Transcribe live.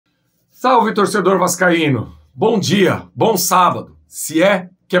Salve, torcedor vascaíno! Bom dia, bom sábado, se é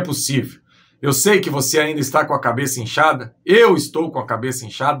que é possível. Eu sei que você ainda está com a cabeça inchada, eu estou com a cabeça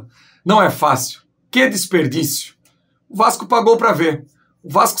inchada. Não é fácil. Que desperdício! O Vasco pagou para ver. O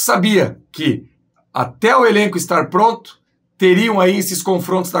Vasco sabia que, até o elenco estar pronto, teriam aí esses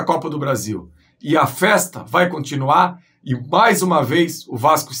confrontos da Copa do Brasil. E a festa vai continuar e, mais uma vez, o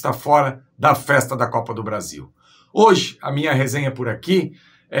Vasco está fora da festa da Copa do Brasil. Hoje, a minha resenha por aqui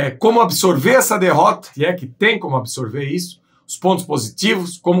é como absorver essa derrota, e é que tem como absorver isso, os pontos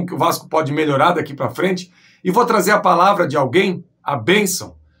positivos, como que o Vasco pode melhorar daqui para frente, e vou trazer a palavra de alguém, a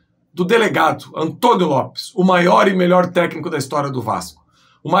bênção, do delegado Antônio Lopes, o maior e melhor técnico da história do Vasco.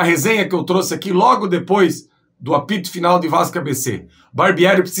 Uma resenha que eu trouxe aqui logo depois do apito final de Vasco ABC.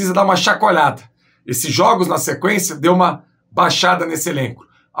 Barbieri precisa dar uma chacoalhada. Esses jogos na sequência deu uma baixada nesse elenco.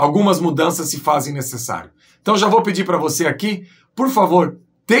 Algumas mudanças se fazem necessário. Então já vou pedir para você aqui, por favor,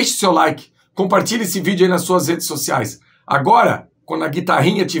 deixe seu like, compartilhe esse vídeo aí nas suas redes sociais. Agora, quando a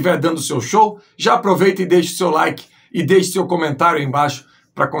guitarrinha estiver dando seu show, já aproveita e deixe seu like e deixe seu comentário aí embaixo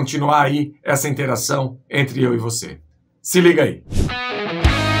para continuar aí essa interação entre eu e você. Se liga aí.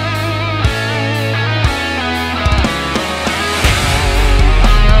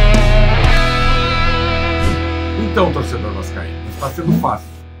 Então, torcedor vascaíno, está sendo fácil.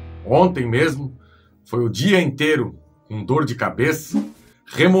 Ontem mesmo foi o dia inteiro com dor de cabeça,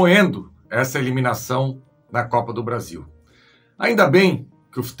 remoendo essa eliminação na Copa do Brasil. Ainda bem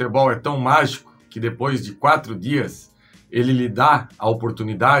que o futebol é tão mágico que depois de 4 dias ele lhe dá a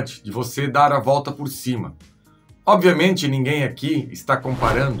oportunidade de você dar a volta por cima. Obviamente ninguém aqui está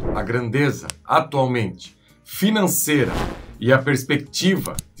comparando a grandeza atualmente financeira e a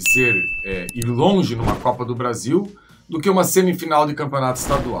perspectiva de ir longe numa Copa do Brasil do que uma semifinal de campeonato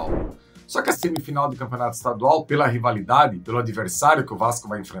estadual. Só que a semifinal de campeonato estadual, pela rivalidade, pelo adversário que o Vasco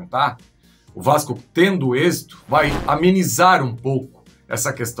vai enfrentar, o Vasco, tendo êxito, vai amenizar um pouco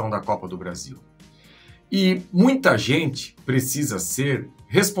essa questão da Copa do Brasil. E muita gente precisa ser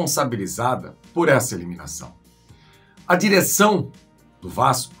responsabilizada por essa eliminação. A direção do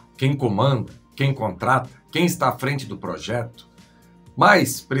Vasco, quem comanda, quem contrata, quem está à frente do projeto,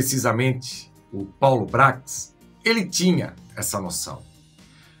 mais precisamente o Paulo Brax, ele tinha essa noção.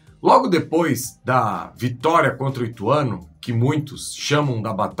 Logo depois da vitória contra o Ituano, que muitos chamam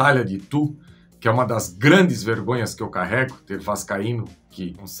da Batalha de Itu, que é uma das grandes vergonhas que eu carrego, ter vascaíno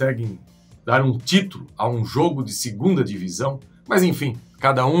que conseguem dar um título a um jogo de segunda divisão, mas enfim,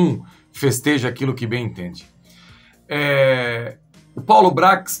 cada um festeja aquilo que bem entende. O Paulo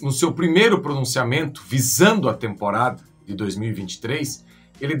Brax, no seu primeiro pronunciamento, visando a temporada de 2023,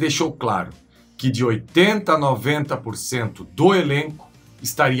 ele deixou claro que de 80% a 90% do elenco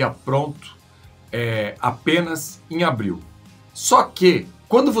estaria pronto apenas em abril. Só que,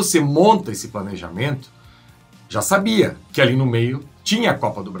 quando você monta esse planejamento, já sabia que ali no meio tinha a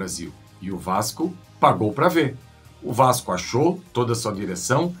Copa do Brasil. E o Vasco pagou para ver. O Vasco achou, toda a sua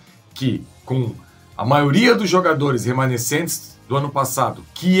direção, que com a maioria dos jogadores remanescentes do ano passado,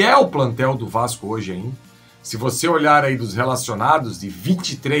 que é o plantel do Vasco hoje ainda, se você olhar aí dos relacionados, de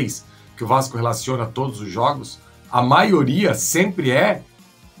 23 que o Vasco relaciona todos os jogos, a maioria sempre é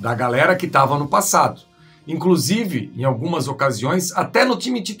da galera que estava no passado. Inclusive, em algumas ocasiões, até no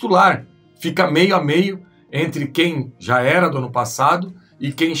time titular, fica meio a meio entre quem já era do ano passado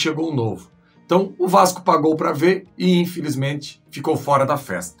e quem chegou novo. Então, o Vasco pagou para ver e, infelizmente, ficou fora da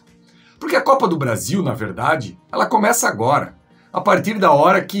festa. Porque a Copa do Brasil, na verdade, ela começa agora, a partir da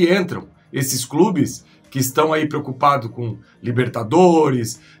hora que entram esses clubes que estão aí preocupados com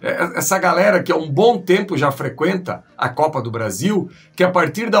Libertadores, essa galera que há um bom tempo já frequenta a Copa do Brasil, que a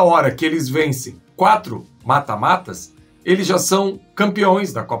partir da hora que eles vencem 4 mata-matas, eles já são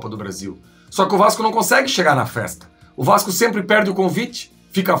campeões da Copa do Brasil. Só que o Vasco não consegue chegar na festa. O Vasco sempre perde o convite,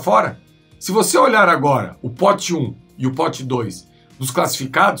 fica fora. Se você olhar agora o pote 1 e o pote 2 dos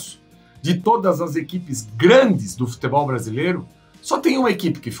classificados, de todas as equipes grandes do futebol brasileiro, só tem uma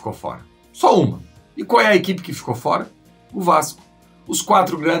equipe que ficou fora. Só uma. E qual é a equipe que ficou fora? O Vasco. Os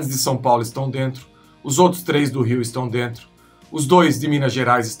 4 grandes de São Paulo estão dentro, os outros 3 do Rio estão dentro, os 2 de Minas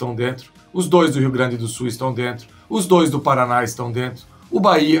Gerais estão dentro, os 2 do Rio Grande do Sul estão dentro, os 2 do Paraná estão dentro, o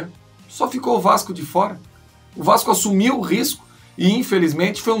Bahia, só ficou o Vasco de fora. O Vasco assumiu o risco e,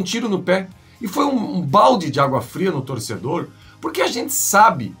 infelizmente, foi um tiro no pé. E foi um balde de água fria no torcedor, porque a gente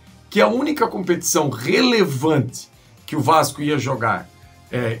sabe que a única competição relevante que o Vasco ia jogar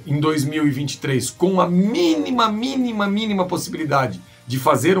em 2023 com a mínima possibilidade de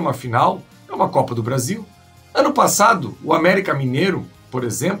fazer uma final é uma Copa do Brasil. Ano passado, o América Mineiro, por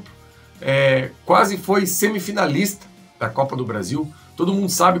exemplo, quase foi semifinalista da Copa do Brasil. Todo mundo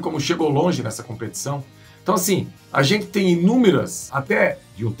sabe como chegou longe nessa competição. Então, assim, a gente tem inúmeras, até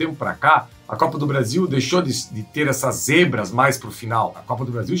de um tempo para cá, a Copa do Brasil deixou de ter essas zebras mais para o final. A Copa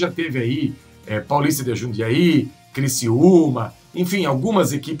do Brasil já teve aí Paulista de Jundiaí, Criciúma, enfim,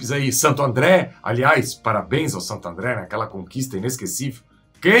 algumas equipes aí, Santo André, aliás, parabéns ao Santo André, naquela conquista inesquecível.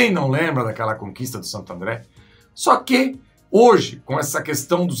 Quem não lembra daquela conquista do Santo André? Só que hoje, com essa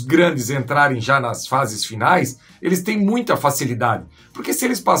questão dos grandes entrarem já nas fases finais, eles têm muita facilidade. Porque se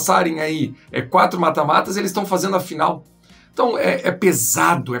eles passarem aí 4 mata-matas, eles estão fazendo a final. Então é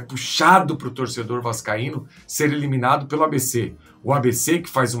pesado, é puxado para o torcedor vascaíno ser eliminado pelo ABC. O ABC que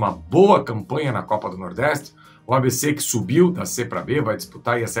faz uma boa campanha na Copa do Nordeste, o ABC que subiu da C para B, vai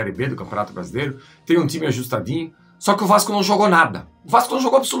disputar aí a Série B do Campeonato Brasileiro, tem um time ajustadinho, só que o Vasco não jogou nada. O Vasco não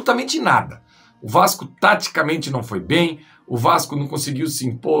jogou absolutamente nada. O Vasco taticamente não foi bem, o Vasco não conseguiu se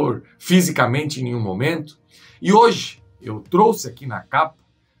impor fisicamente em nenhum momento. E hoje eu trouxe aqui na capa,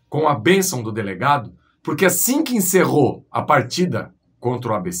 com a bênção do delegado, porque assim que encerrou a partida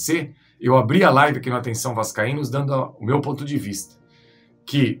contra o ABC, eu abri a live aqui no Atenção Vascaínos dando o meu ponto de vista.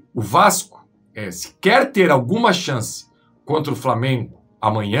 Que o Vasco, se quer ter alguma chance contra o Flamengo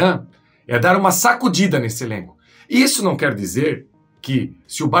amanhã, é dar uma sacudida nesse elenco. Isso não quer dizer que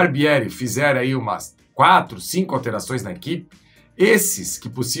se o Barbieri fizer aí umas 4, 5 alterações na equipe, esses que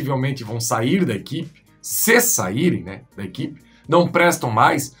possivelmente vão sair da equipe, se saírem, né, da equipe, não prestam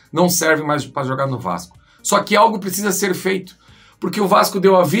mais, não servem mais para jogar no Vasco. Só que algo precisa ser feito, porque o Vasco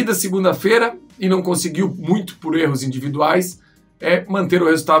deu a vida segunda-feira e não conseguiu, muito por erros individuais, manter o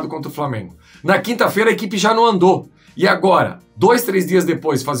resultado contra o Flamengo. Na quinta-feira a equipe já não andou. E agora, 2, 3 dias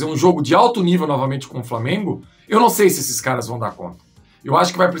depois, fazer um jogo de alto nível novamente com o Flamengo, eu não sei se esses caras vão dar conta. Eu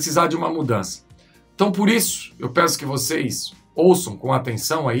acho que vai precisar de uma mudança. Então, por isso, eu peço que vocês ouçam com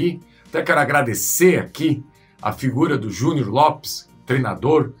atenção aí. Até quero agradecer aqui a figura do Júnior Lopes,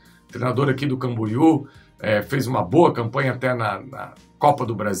 treinador aqui do Camboriú, fez uma boa campanha até na Copa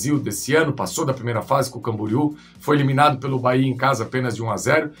do Brasil desse ano, passou da primeira fase com o Camboriú, foi eliminado pelo Bahia em casa apenas de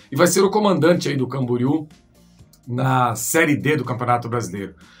 1-0 e vai ser o comandante aí do Camboriú na Série D do Campeonato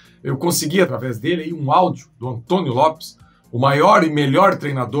Brasileiro. Eu consegui, através dele, aí, um áudio do Antônio Lopes, o maior e melhor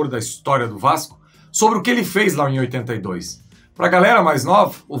treinador da história do Vasco, sobre o que ele fez lá em 82. Para a galera mais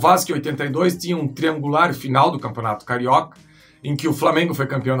nova, o Vasco em 82 tinha um triangular final do Campeonato Carioca, em que o Flamengo foi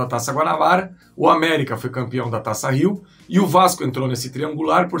campeão da Taça Guanabara, o América foi campeão da Taça Rio, e o Vasco entrou nesse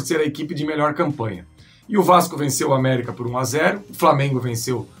triangular por ser a equipe de melhor campanha. E o Vasco venceu o América por 1-0, o Flamengo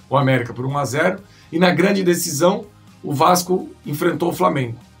venceu o América por 1-0, e na grande decisão, o Vasco enfrentou o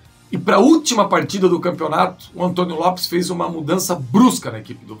Flamengo. E para a última partida do campeonato, o Antônio Lopes fez uma mudança brusca na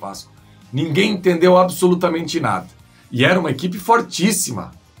equipe do Vasco. Ninguém entendeu absolutamente nada. E era uma equipe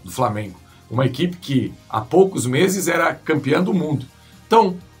fortíssima do Flamengo. Uma equipe que há poucos meses era campeã do mundo.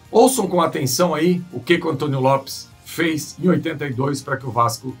 Então, ouçam com atenção aí o que o Antônio Lopes fez em 82 para que o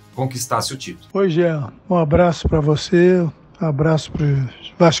Vasco conquistasse o título. Oi, Jean. Um abraço para você, um abraço para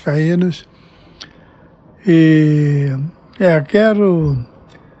os vascaínos. E quero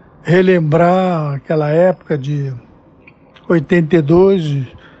relembrar aquela época de 82,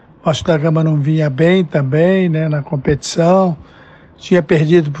 o Vasco da Gama não vinha bem também, né, na competição, tinha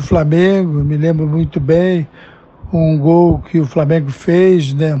perdido para o Flamengo, me lembro muito bem, um gol que o Flamengo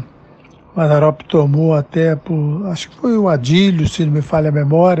fez, né, o Mazzaropi tomou até por, acho que foi o Adílio, se não me falha a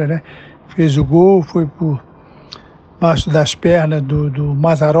memória, né, fez o gol, foi por baixo das pernas do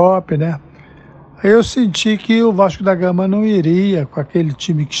Mazzaropi, né. Aí eu senti que o Vasco da Gama não iria, com aquele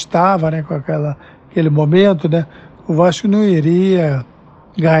time que estava, né, com aquele momento, né, o Vasco não iria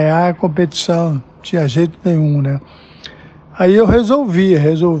ganhar a competição, não tinha jeito nenhum, né. Aí eu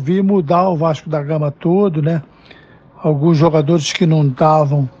resolvi mudar o Vasco da Gama todo, né, alguns jogadores que não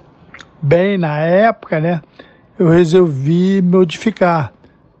estavam bem na época, né, eu resolvi modificar.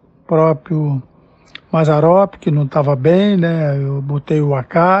 O próprio Mazzaropi, que não estava bem, né, eu botei o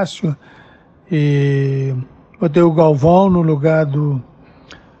Acácio, e botei o Galvão no lugar do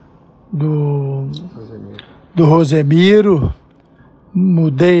Rosemiro,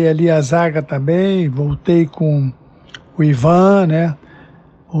 mudei ali a zaga também, voltei com o Ivan, né?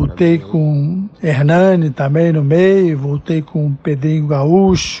 Voltei com Hernani também no meio, voltei com o Pedrinho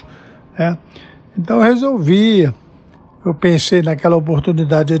Gaúcho, né? Então eu resolvi, eu pensei naquela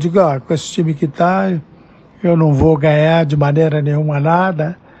oportunidade, eu digo, com esse time que tá, eu não vou ganhar de maneira nenhuma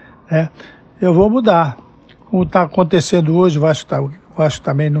nada, né? Eu vou mudar. Como está acontecendo hoje, o Vasco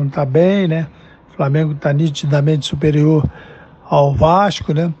também não está bem, né? O Flamengo está nitidamente superior ao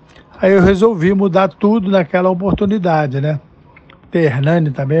Vasco, né? Aí eu resolvi mudar tudo naquela oportunidade, né? Ter Hernani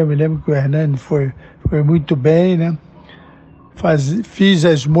também, eu me lembro que o Hernani foi muito bem, né? fiz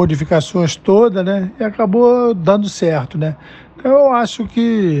as modificações todas, né? E acabou dando certo, né? Então eu acho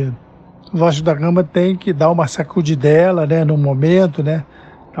que o Vasco da Gama tem que dar uma sacudidela, né? No momento, né?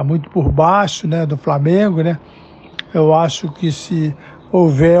 Tá muito por baixo, né? Do Flamengo, né? Eu acho que se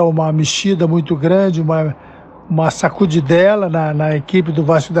houver uma mexida muito grande, uma sacudidela na equipe do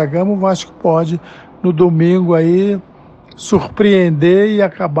Vasco da Gama, o Vasco pode, no domingo aí, surpreender e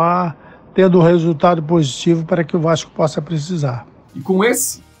acabar tendo um resultado positivo para que o Vasco possa precisar. E com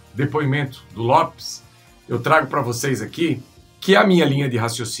esse depoimento do Lopes, eu trago para vocês aqui que é a minha linha de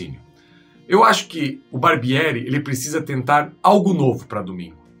raciocínio. Eu acho que o Barbieri ele precisa tentar algo novo para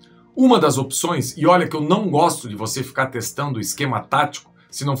domingo. Uma das opções, e olha que eu não gosto de você ficar testando o esquema tático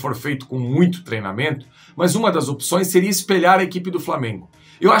se não for feito com muito treinamento, mas uma das opções seria espelhar a equipe do Flamengo.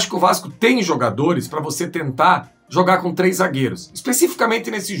 Eu acho que o Vasco tem jogadores para você tentar jogar com 3 zagueiros,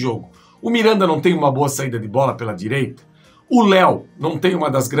 especificamente nesse jogo. O Miranda não tem uma boa saída de bola pela direita. O Léo não tem uma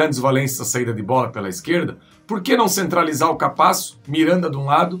das grandes valências da saída de bola pela esquerda. Por que não centralizar o Capasso, Miranda de um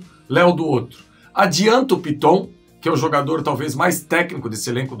lado, Léo do outro? Adianta o Piton, que é o jogador talvez mais técnico desse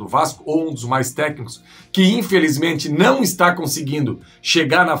elenco do Vasco, ou um dos mais técnicos, que infelizmente não está conseguindo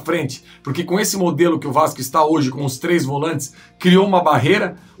chegar na frente, porque com esse modelo que o Vasco está hoje, com os 3 volantes, criou uma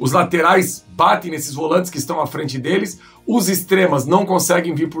barreira, os laterais batem nesses volantes que estão à frente deles, os extremas não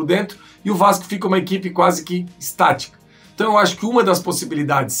conseguem vir por dentro, e o Vasco fica uma equipe quase que estática. Então eu acho que uma das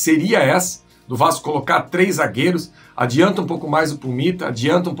possibilidades seria essa, do Vasco colocar 3 zagueiros, adianta um pouco mais o Pumita,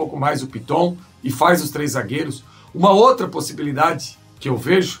 adianta um pouco mais o Piton, e faz os 3 zagueiros. Uma outra possibilidade que eu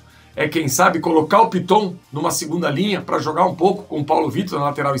vejo é, quem sabe, colocar o Piton numa segunda linha para jogar um pouco com o Paulo Vitor na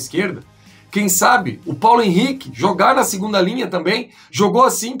lateral esquerda. Quem sabe o Paulo Henrique jogar na segunda linha também. Jogou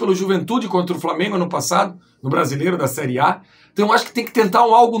assim pelo Juventude contra o Flamengo ano passado, no Brasileiro da Série A. Então eu acho que tem que tentar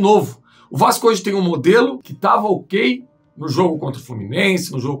algo novo. O Vasco hoje tem um modelo que estava ok no jogo contra o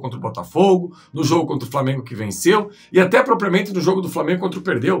Fluminense, no jogo contra o Botafogo, no jogo contra o Flamengo que venceu e até propriamente no jogo do Flamengo contra o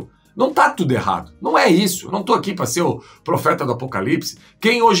Perdeu. Não tá tudo errado. Não é isso. Eu não tô aqui para ser o profeta do apocalipse.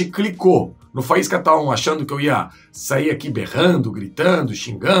 Quem hoje clicou no Faísca estavam achando que eu ia sair aqui berrando, gritando,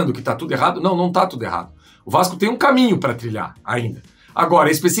 xingando, que tá tudo errado. Não, não tá tudo errado. O Vasco tem um caminho para trilhar ainda.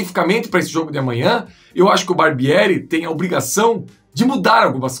 Agora, especificamente para esse jogo de amanhã, eu acho que o Barbieri tem a obrigação de mudar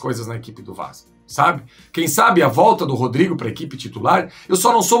algumas coisas na equipe do Vasco. Sabe? Quem sabe a volta do Rodrigo para a equipe titular, eu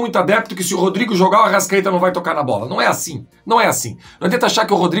só não sou muito adepto que se o Rodrigo jogar, o Arrascaeta não vai tocar na bola. Não é assim. Não é assim. Não adianta achar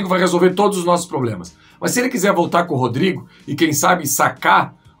que o Rodrigo vai resolver todos os nossos problemas. Mas se ele quiser voltar com o Rodrigo e quem sabe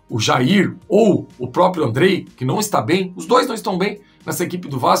sacar o Jair ou o próprio Andrei, que não está bem, os dois não estão bem nessa equipe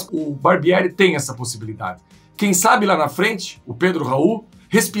do Vasco, o Barbieri tem essa possibilidade. Quem sabe lá na frente, o Pedro Raul,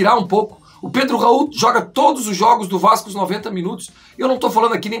 respirar um pouco. O Pedro Raul joga todos os jogos do Vasco os 90 minutos. Eu não estou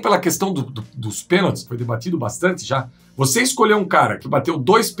falando aqui nem pela questão dos pênaltis, foi debatido bastante já. Você escolher um cara que bateu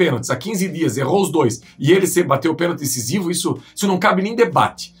 2 pênaltis há 15 dias, errou os 2, e ele bateu o pênalti decisivo, isso não cabe nem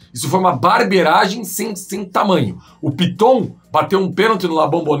debate. Isso foi uma barbeiragem sem tamanho. O Piton bateu um pênalti no La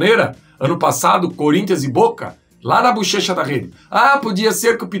Bombonera, ano passado, Corinthians e Boca, lá na bochecha da rede. Ah, podia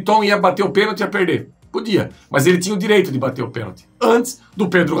ser que o Piton ia bater o pênalti e ia perder. Podia, mas ele tinha o direito de bater o pênalti antes do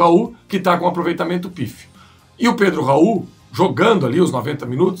Pedro Raul, que está com aproveitamento pífio. E o Pedro Raul, jogando ali os 90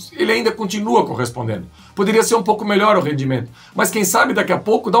 minutos, ele ainda continua correspondendo. Poderia ser um pouco melhor o rendimento, mas quem sabe daqui a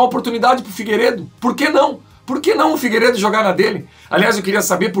pouco dá uma oportunidade para o Figueiredo. Por que não? Por que não o Figueiredo jogar na dele? Aliás, eu queria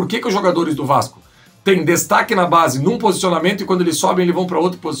saber por que os jogadores do Vasco têm destaque na base num posicionamento e quando eles sobem eles vão para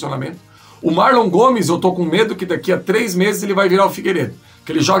outro posicionamento. O Marlon Gomes, eu tô com medo que daqui a 3 meses ele vai virar o Figueiredo.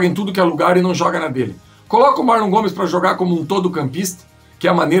 Que ele joga em tudo que é lugar e não joga na dele. Coloca o Marlon Gomes para jogar como um todo campista, que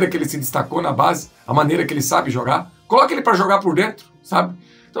é a maneira que ele se destacou na base, a maneira que ele sabe jogar. Coloca ele para jogar por dentro, sabe?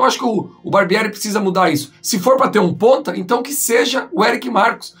 Então eu acho que o Barbieri precisa mudar isso. Se for para ter um ponta, então que seja o Eric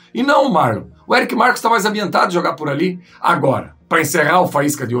Marcos e não o Marlon. O Eric Marcos está mais ambientado de jogar por ali. Agora, para encerrar o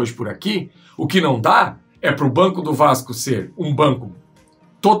Faísca de hoje por aqui, o que não dá é para o banco do Vasco ser um banco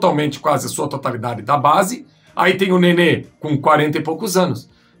totalmente, quase a sua totalidade da base. Aí tem o Nenê com 40 e poucos anos.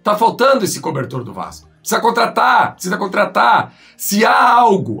 Tá faltando esse cobertor do Vasco. Precisa contratar. Se há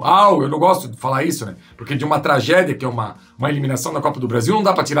algo, eu não gosto de falar isso, né? Porque de uma tragédia que é uma eliminação da Copa do Brasil, não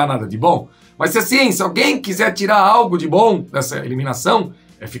dá para tirar nada de bom. Mas se alguém quiser tirar algo de bom dessa eliminação,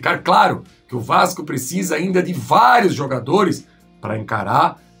 é ficar claro que o Vasco precisa ainda de vários jogadores para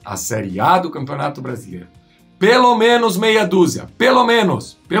encarar a Série A do Campeonato Brasileiro. Pelo menos meia dúzia, pelo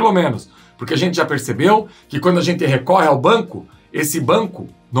menos. Porque a gente já percebeu que quando a gente recorre ao banco, esse banco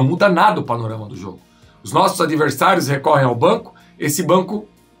não muda nada o panorama do jogo. Os nossos adversários recorrem ao banco, esse banco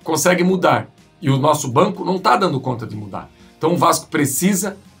consegue mudar. E o nosso banco não está dando conta de mudar. Então o Vasco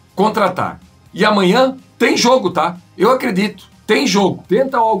precisa contratar. E amanhã tem jogo, tá? Eu acredito. tem jogo.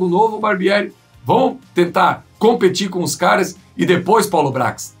 Tenta algo novo, Barbieri. Vamos tentar competir com os caras e depois, Paulo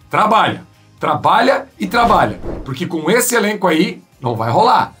Brax, trabalha. Trabalha e trabalha. Porque com esse elenco aí, não vai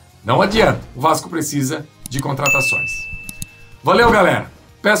rolar. Não adianta. O Vasco precisa de contratações. Valeu, galera.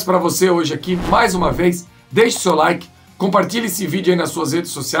 Peço para você hoje aqui, mais uma vez, deixe seu like, compartilhe esse vídeo aí nas suas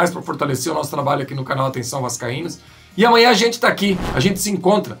redes sociais para fortalecer o nosso trabalho aqui no canal Atenção Vascaínos. E amanhã a gente tá aqui, a gente se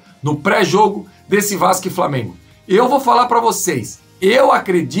encontra no pré-jogo desse Vasco e Flamengo. Eu vou falar para vocês, eu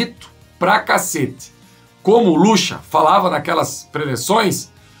acredito pra cacete. Como o Lucha falava naquelas preleções,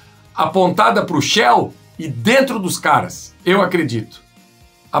 apontada pro Shell e dentro dos caras. Eu acredito.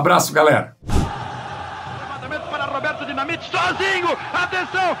 Abraço, galera. Levantamento para Roberto Dinamite, sozinho.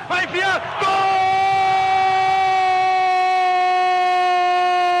 Atenção, vai enfiar. Gol!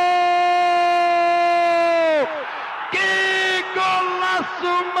 Que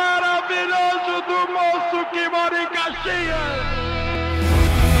golaço maravilhoso do moço que mora em Caxias!